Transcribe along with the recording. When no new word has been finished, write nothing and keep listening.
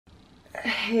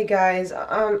Hey guys,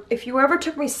 if you ever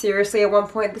took me seriously at one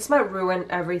point, this might ruin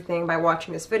everything by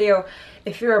watching this video.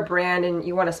 If you're a brand and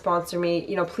you want to sponsor me,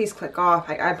 you know, please click off.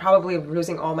 I'm probably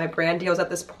losing all my brand deals at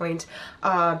this point.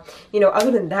 You know,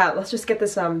 other than that, let's just get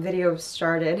this video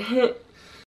started.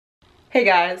 Hey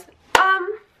guys,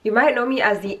 you might know me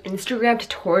as the Instagram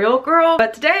tutorial girl,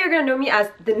 but today you're gonna know me as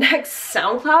the next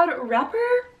SoundCloud rapper.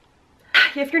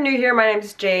 If you're new here, my name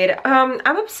is Jade.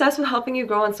 I'm obsessed with helping you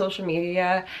grow on social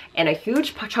media, and a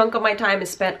huge chunk of my time is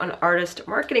spent on artist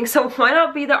marketing. So why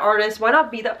not be the artist? Why not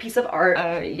be that piece of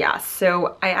art? Yeah,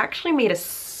 so I actually made a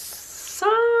song.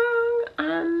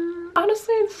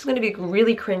 Honestly, this is gonna be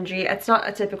really cringy. It's not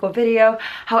a typical video.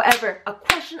 However, a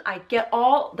question I get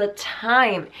all the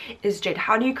time is, Jade,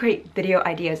 how do you create video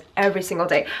ideas every single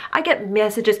day? I get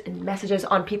messages and messages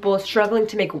on people struggling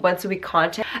to make once-a-week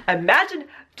content. Imagine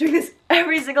doing this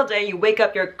every single day. You wake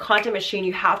up, you're a content machine,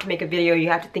 you have to make a video, you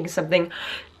have to think of something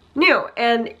new.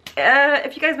 And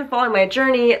if you guys have been following my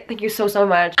journey, thank you so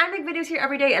much. I make videos here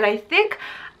every day, and I think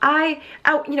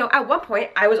you know, at one point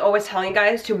I was always telling you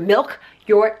guys to milk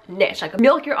your niche, like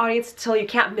milk your audience till you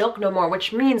can't milk no more,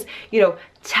 which means, you know,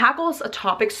 tackles a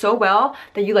topic so well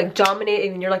that you like dominate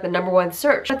and you're like the #1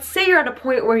 search. Let's say you're at a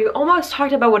point where you almost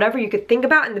talked about whatever you could think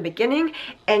about in the beginning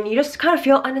and you just kind of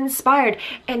feel uninspired,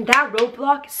 and that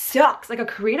roadblock sucks. Like, a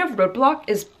creative roadblock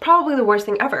is probably the worst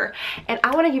thing ever, and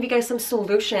I want to give you guys some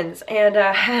solutions. And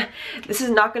this is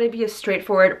not going to be a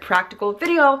straightforward practical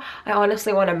video. I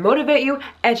honestly want to motivate you,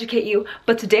 educate you,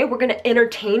 but today we're going to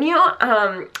entertain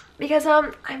you because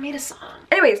I made a song.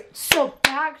 Anyways, so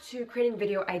back to creating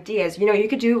video ideas. You know, you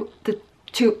could do the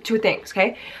two things,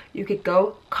 okay? You could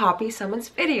go copy someone's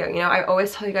video. You know, I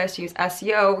always tell you guys to use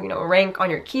SEO, you know, rank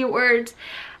on your keywords.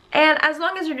 And as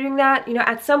long as you're doing that, you know,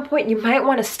 at some point you might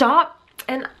want to stop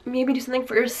and maybe do something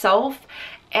for yourself.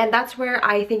 And that's where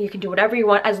I think you can do whatever you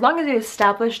want, as long as you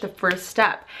establish the first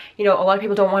step. You know, a lot of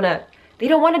people don't want to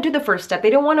do the first step.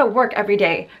 They don't want to work every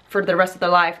day for the rest of their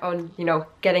life on, you know,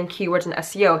 getting keywords and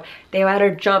SEO. They rather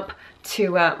jump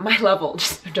to my level.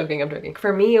 Just I'm joking.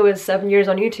 For me, it was 7 years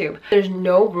on YouTube. There's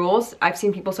no rules. I've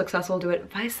seen people successful do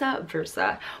it vice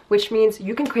versa, which means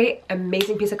you can create an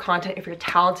amazing piece of content if you're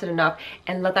talented enough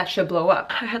and let that shit blow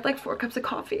up. I had like 4 cups of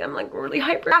coffee. I'm like really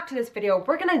hyper. Back to this video,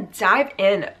 we're gonna dive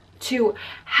in to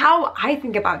how I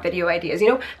think about video ideas. You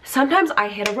know, sometimes I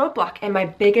hit a roadblock, and my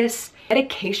biggest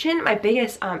dedication, my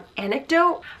biggest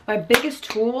anecdote, my biggest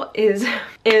tool is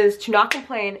to not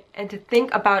complain and to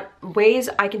think about ways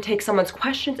I can take someone's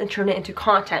questions and turn it into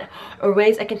content, or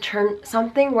ways I can turn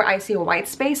something where I see a white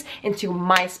space into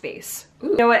my space. Ooh.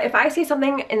 You know what, if I see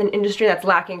something in an industry that's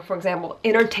lacking, for example,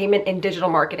 entertainment and digital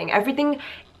marketing, everything,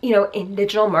 you know, in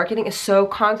digital marketing is so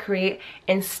concrete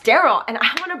and sterile, and I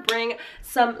want to bring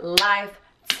some life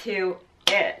to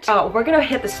it. We're gonna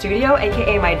hit the studio,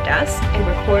 aka my desk, and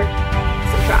record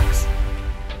some tracks.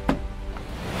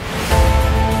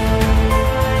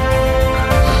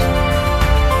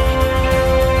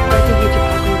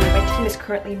 My team is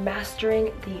currently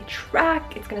mastering the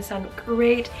track. It's gonna sound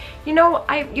great. You know,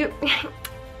 I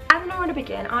don't know where to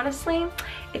begin, honestly.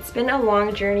 It's been a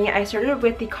long journey. I started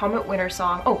with the comment winner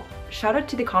song. Oh, shout out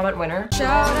to the comment winner.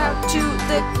 Shout out to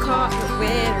the comment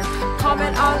winner.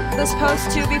 Comment on this post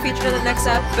to be featured in the next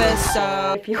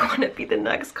episode. If you want to be the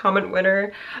next comment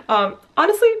winner,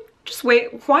 honestly, just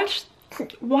wait, watch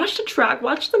the track,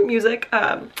 watch the music.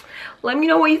 Let me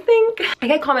know what you think. I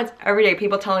get comments every day,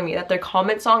 people telling me that their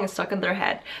comment song is stuck in their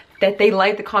head, that they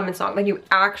like the comment song, like you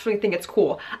actually think it's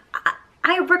cool.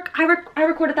 I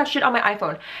recorded that shit on my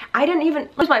iPhone. I didn't even,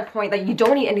 that's my point, that you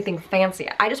don't need anything fancy.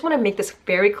 I just want to make this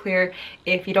very clear.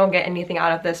 If you don't get anything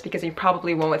out of this, because you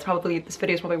probably won't, this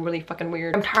video is probably really fucking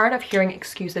weird. I'm tired of hearing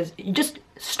excuses. You just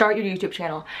start your YouTube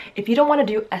channel. If you don't want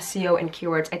to do SEO and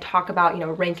keywords, I talk about, you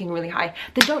know, ranking really high,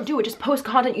 then don't do it. Just post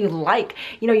content you like.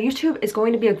 You know, YouTube is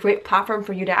going to be a great platform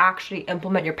for you to actually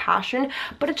implement your passion,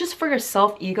 but it's just for your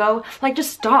self-ego. Like,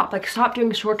 just stop. Like, stop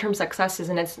doing short-term successes,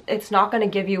 and it's not going to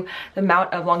give you the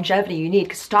amount of longevity you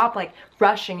need. Stop like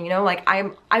rushing, you know, like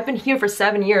I've been here for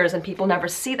 7 years and people never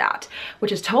see that,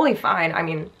 which is totally fine. I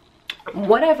mean,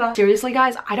 whatever. Seriously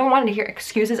guys, I don't want to hear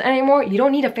excuses anymore. You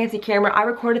don't need a fancy camera. I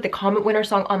recorded the comment winner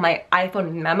song on my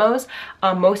iPhone memos.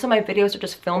 Most of my videos are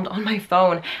just filmed on my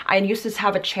phone. I used to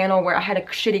have a channel where I had a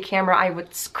shitty camera. I would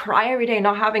cry every day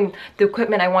not having the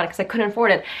equipment I wanted because I couldn't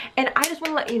afford it. And I just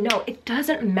want to let you know, it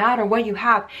doesn't matter what you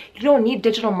have. You don't need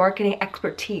digital marketing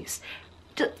expertise.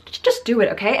 Just do it,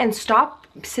 okay? And stop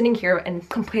sitting here and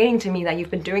complaining to me that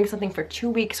you've been doing something for 2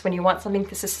 weeks when you want something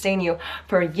to sustain you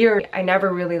for a year. I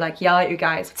never really like yell at you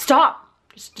guys. Stop!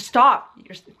 Just stop.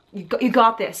 You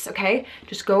got this, okay?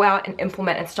 Just go out and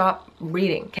implement and stop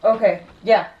reading. Okay,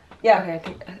 yeah, okay, I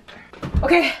think,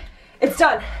 okay, it's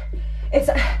done. It's,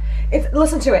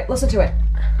 listen to it.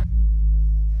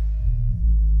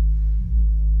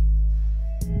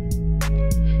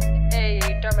 Hey,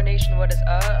 DarmaNATIOn, what is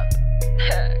up?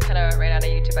 Kinda ran out of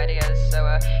YouTube ideas,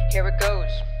 so here it goes.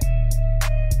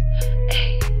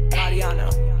 Hey,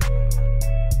 Mariano.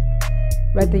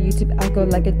 Ride the YouTube algo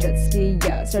like a jet ski,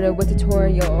 yeah. Started with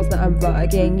tutorials, now I'm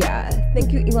vlogging, yeah.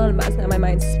 Thank you, Elon Musk, now my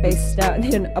mind's spaced out.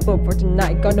 Need an upload for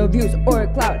tonight, got no views or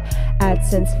a cloud.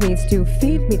 AdSense needs to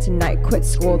feed me tonight. Quit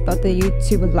school, thought the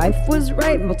YouTube life was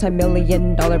right.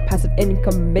 Multi-million-dollar passive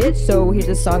income bitch. So here's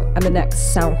a song, I'm the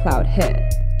next SoundCloud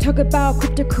hit. Talk about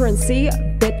cryptocurrency,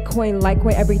 Bitcoin,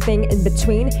 Litecoin, everything in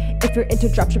between. If you're into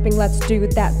dropshipping, let's do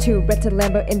that too. Rent a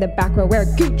Lambo in the back row, wear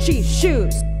Gucci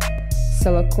shoes.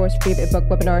 Sell a course, free ebook,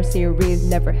 webinar series.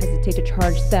 Never hesitate to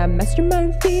charge that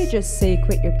mastermind fee. Just say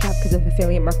quit your job because of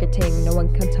affiliate marketing. No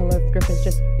one can tell the difference,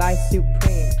 just buy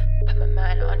Supreme. Put my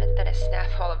mind on it, then I snap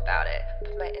all about it.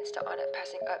 Put my Insta on it,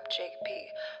 passing up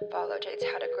JP. Follow Jade's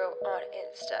how to grow on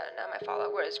Insta. Now my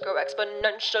followers grow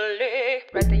exponentially.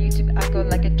 Ride the YouTube algo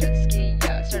like a jet ski,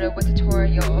 yeah. Started with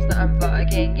tutorials, now I'm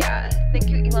vlogging, yeah. Thank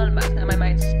you, Elon Musk, now my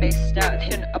mind's spaced out.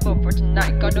 Hit an upload for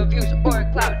tonight, got no views or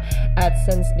a cloud.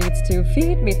 AdSense needs to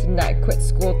feed me tonight. Quit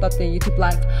school, thought the YouTube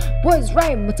life was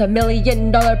right.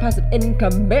 Multi-million-dollar passive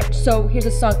income bitch. So here's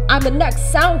a song, I'm the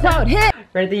next SoundCloud hit.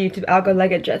 Ride the YouTube algo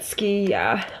like a jet ski,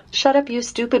 yeah. Shut up, you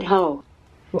stupid hoe.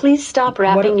 Please stop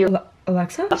rapping your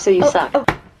Alexa? So you suck.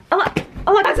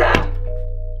 Alexa!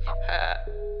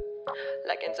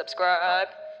 Like and subscribe.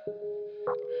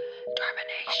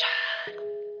 DarmaNATION.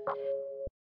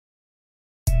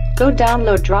 Go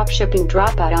download Dropshipping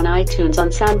Dropout on iTunes on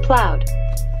SoundCloud.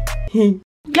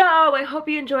 Yo, I hope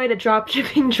you enjoyed a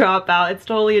dropshipping dropout. It's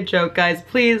totally a joke, guys.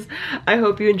 Please, I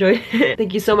hope you enjoyed it.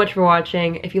 Thank you so much for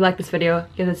watching. If you like this video,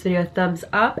 give this video a thumbs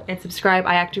up and subscribe.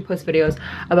 I actually post videos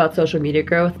about social media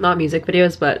growth, not music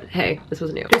videos, but hey, this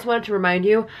was new. Just wanted to remind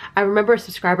you, I remember a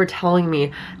subscriber telling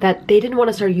me that they didn't want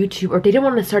to start YouTube or they didn't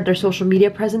want to start their social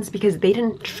media presence because they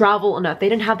didn't travel enough. They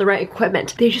didn't have the right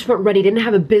equipment. They just weren't ready. They didn't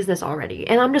have a business already.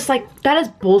 And I'm just like, that is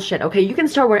bullshit, okay? You can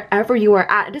start wherever you are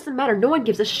at. It doesn't matter. No one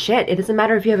gives a shit. It doesn't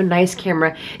matter if you have a nice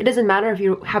camera. It doesn't matter if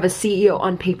you have a CEO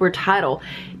on paper title.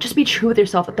 Just be true with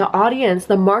yourself. The audience,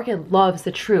 the market loves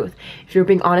the truth. If you're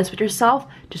being honest with yourself,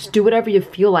 just do whatever you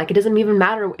feel like. It doesn't even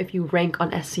matter if you rank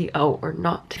on SEO or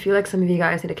not. I feel like some of you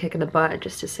guys need a kick in the butt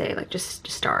just to say, like, just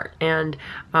start. And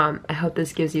I hope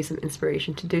this gives you some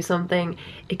inspiration to do something.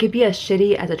 It could be as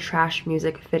shitty as a trash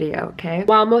music video, okay?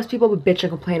 While most people would bitch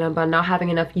and complain about not having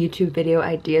enough YouTube video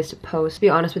ideas to post, to be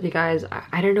honest with you guys,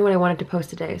 I didn't know what I wanted to post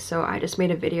today, so I just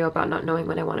made a video about not knowing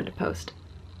what I wanted to post,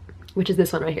 which is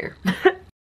this one right here.